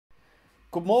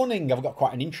Good morning. I've got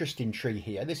quite an interesting tree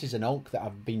here. This is an oak that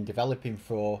I've been developing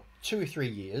for 2 or 3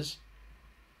 years.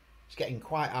 It's getting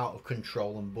quite out of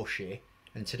control and bushy,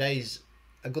 and today's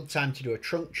a good time to do a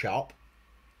trunk chop,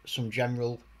 some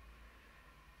general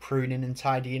pruning and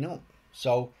tidying up.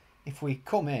 So if we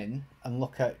come in and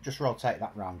look at, just rotate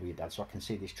that round with you, Dad, so I can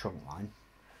see this trunk line.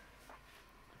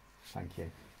 Thank you.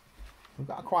 We've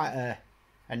got quite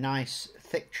a nice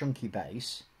thick chunky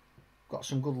base. Got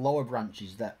some good lower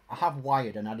branches that I have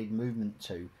wired and added movement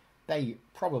to. They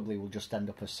probably will just end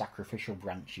up as sacrificial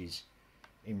branches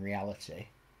in reality.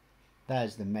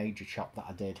 There's the major chop that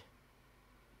I did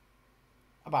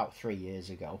about 3 years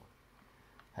ago,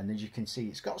 and as you can see,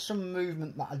 it's got some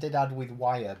movement that I did add with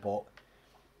wire, but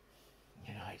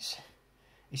you know,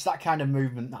 it's that kind of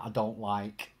movement that I don't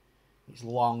like. It's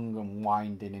long and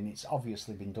winding, and it's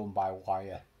obviously been done by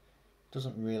wire.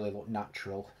 Doesn't really look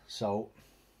natural, so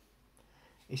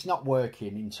it's not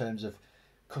working in terms of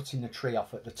cutting the tree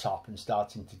off at the top and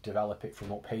starting to develop it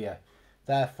from up here.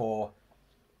 Therefore,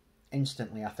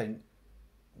 instantly I think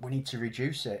we need to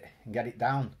reduce it and get it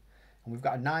down. And we've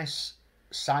got a nice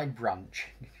side branch.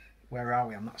 Where are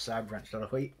we on that side branch?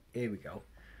 Here we go.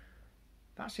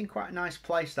 That's in quite a nice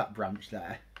place, that branch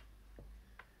there.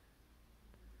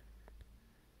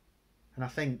 And I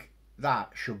think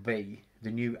that should be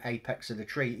the new apex of the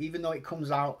tree, even though it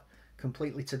comes out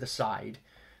completely to the side.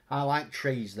 I like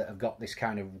trees that have got this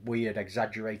kind of weird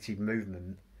exaggerated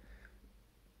movement,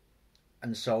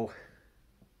 and so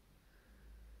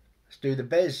let's do the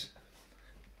biz.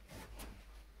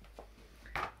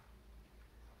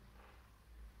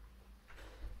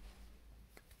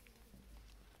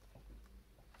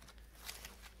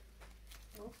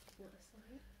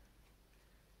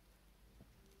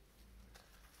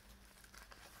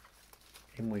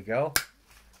 In we go.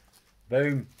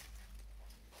 Boom.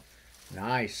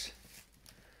 Nice.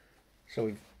 So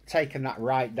we've taken that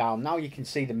right down. Now you can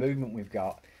see the movement we've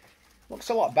got. Looks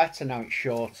a lot better now it's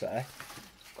shorter.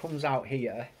 Comes out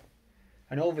here.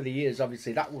 And over the years,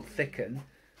 obviously, that will thicken.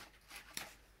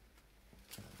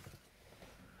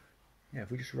 Yeah, if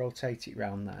we just rotate it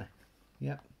round there.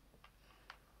 Yep.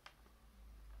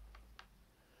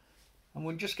 And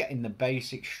we're just getting the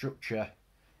basic structure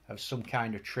of some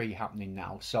kind of tree happening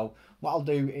now. So what I'll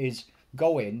do is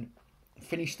go in,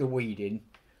 finish the weeding,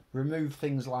 remove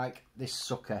things like this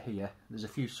sucker here. There's a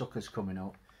few suckers coming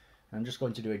up. I'm just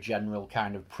going to do a general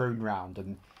kind of prune round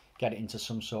and get it into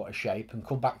some sort of shape and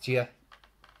come back to you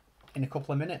in a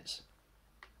couple of minutes.